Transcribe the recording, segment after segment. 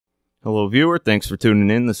Hello viewer, thanks for tuning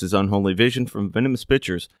in. This is Unholy Vision from Venomous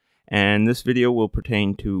Pictures, and this video will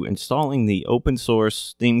pertain to installing the open source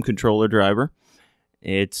Steam controller driver.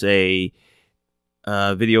 It's a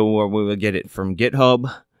video where we will get it from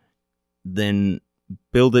GitHub, then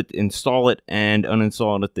build it, install it, and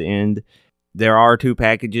uninstall it at the end. There are two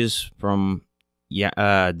packages from the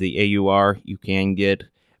AUR you can get,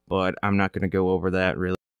 but I'm not going to go over that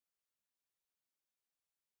really.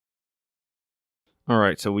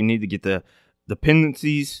 Alright, so we need to get the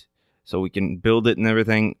dependencies so we can build it and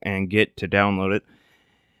everything and get to download it.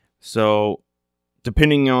 So,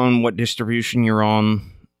 depending on what distribution you're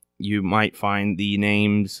on, you might find the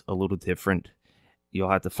names a little different.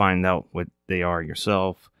 You'll have to find out what they are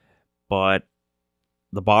yourself. But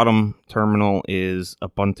the bottom terminal is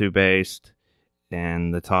Ubuntu based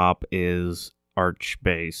and the top is Arch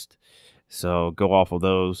based. So, go off of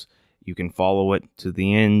those. You can follow it to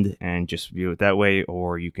the end and just view it that way,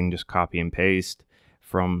 or you can just copy and paste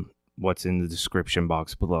from what's in the description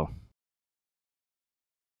box below.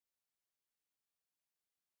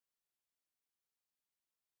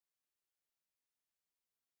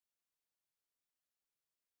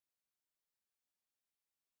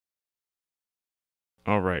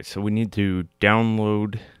 Alright, so we need to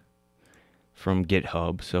download from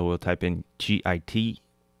GitHub. So we'll type in git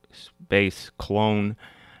space clone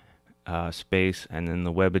space and then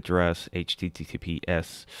the web address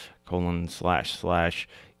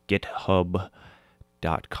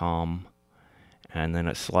https://github.com and then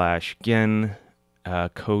a slash again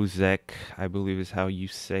kozek, I believe is how you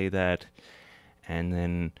say that, and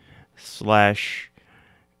then slash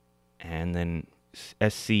and then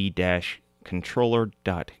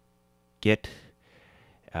sc-controller.get.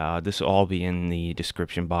 This will all be in the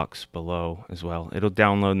description box below as well. It'll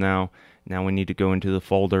download now. Now we need to go into the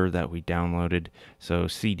folder that we downloaded. So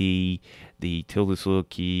cd, the tilde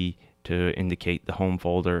key to indicate the home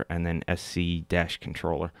folder, and then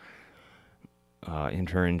sc-controller.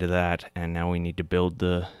 Enter into that, and now we need to build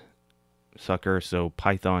the sucker. So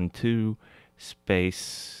python-2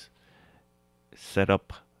 space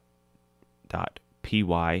setup.py,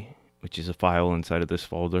 which is a file inside of this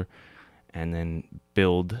folder, and then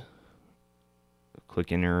build.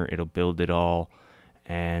 Click enter, it'll build it all,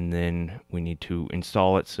 and then we need to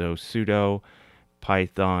install it. So sudo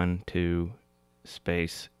python-2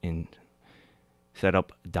 space in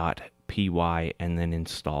setup.py and then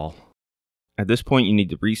install. At this point you need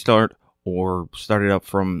to restart or start it up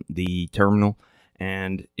from the terminal,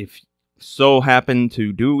 and if so happen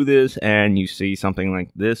to do this and you see something like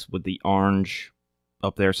this with the orange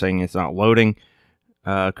up there saying it's not loading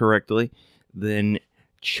correctly, then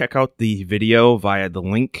check out the video via the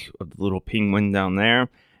link of the little penguin down there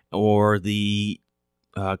or the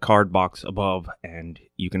card box above, and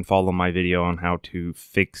you can follow my video on how to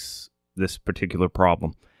fix this particular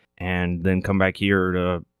problem, and then come back here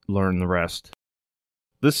to learn the rest.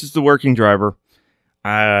 This is the working driver.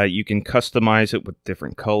 You can customize it with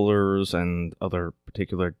different colors and other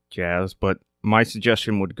particular jazz, but my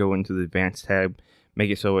suggestion would go into the advanced tab,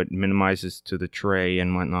 make it so it minimizes to the tray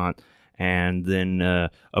and whatnot. And then,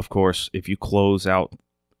 of course, if you close out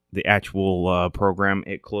the actual program,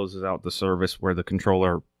 it closes out the service where the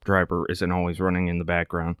controller driver isn't always running in the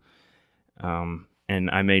background. And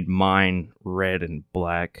I made mine red and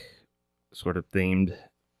black sort of themed,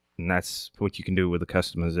 and that's what you can do with the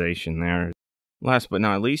customization there. Last but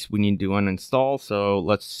not least, we need to uninstall, so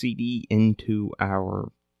let's cd into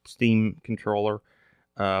our Steam controller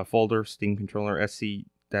folder, Steam controller,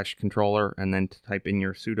 sc-controller, and then type in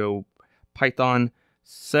your sudo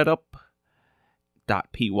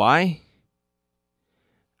python-setuptools,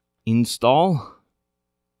 install,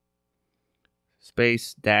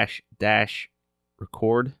 space --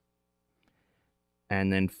 record,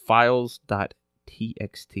 and then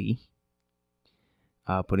files.txt.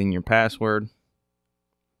 Put in your password.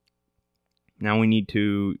 Now we need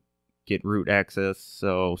to get root access,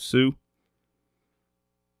 so su,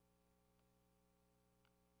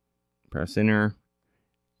 press enter,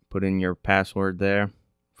 put in your password there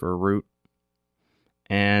for root,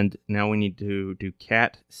 and now we need to do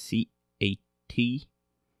cat space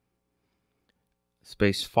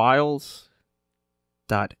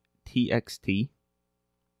files.txt,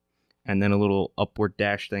 and then a little upward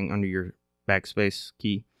dash thing under your backspace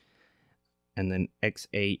key, and then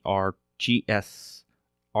xargs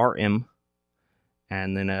rm,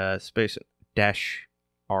 and then a space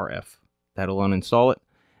 -rf. That'll uninstall it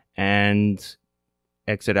and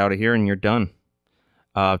exit out of here, and you're done.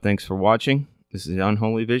 Thanks for watching. This is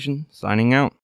Unholy Vision signing out.